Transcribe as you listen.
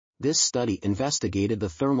This study investigated the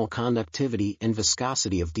thermal conductivity and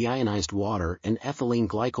viscosity of deionized water and ethylene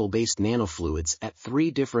glycol-based nanofluids at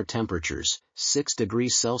 3 different temperatures, 6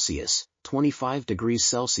 degrees Celsius, 25 degrees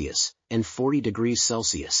Celsius, and 40 degrees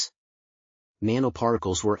Celsius.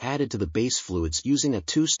 Nanoparticles were added to the base fluids using a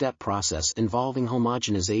 2-step process involving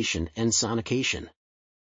homogenization and sonication.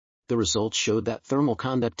 The results showed that thermal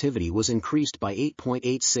conductivity was increased by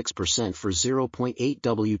 8.86% for 0.8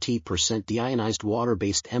 Wt% deionized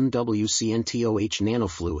water-based MWCNTOH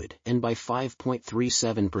nanofluid and by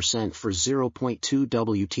 5.37% for 0.2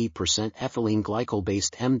 Wt% ethylene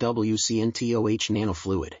glycol-based MWCNTOH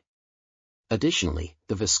nanofluid. Additionally,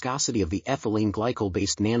 the viscosity of the ethylene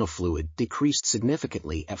glycol-based nanofluid decreased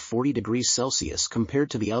significantly at 40 degrees Celsius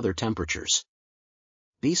compared to the other temperatures.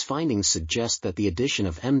 These findings suggest that the addition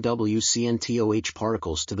of MWCNTOH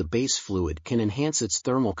particles to the base fluid can enhance its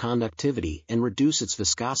thermal conductivity and reduce its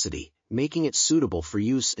viscosity, making it suitable for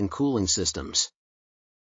use in cooling systems.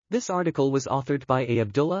 This article was authored by A.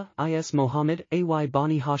 Abdullah, I.S. Mohamad, A.Y.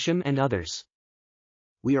 Bani Hashim and others.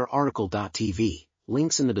 We are RTCLTV,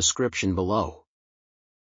 links in the description below.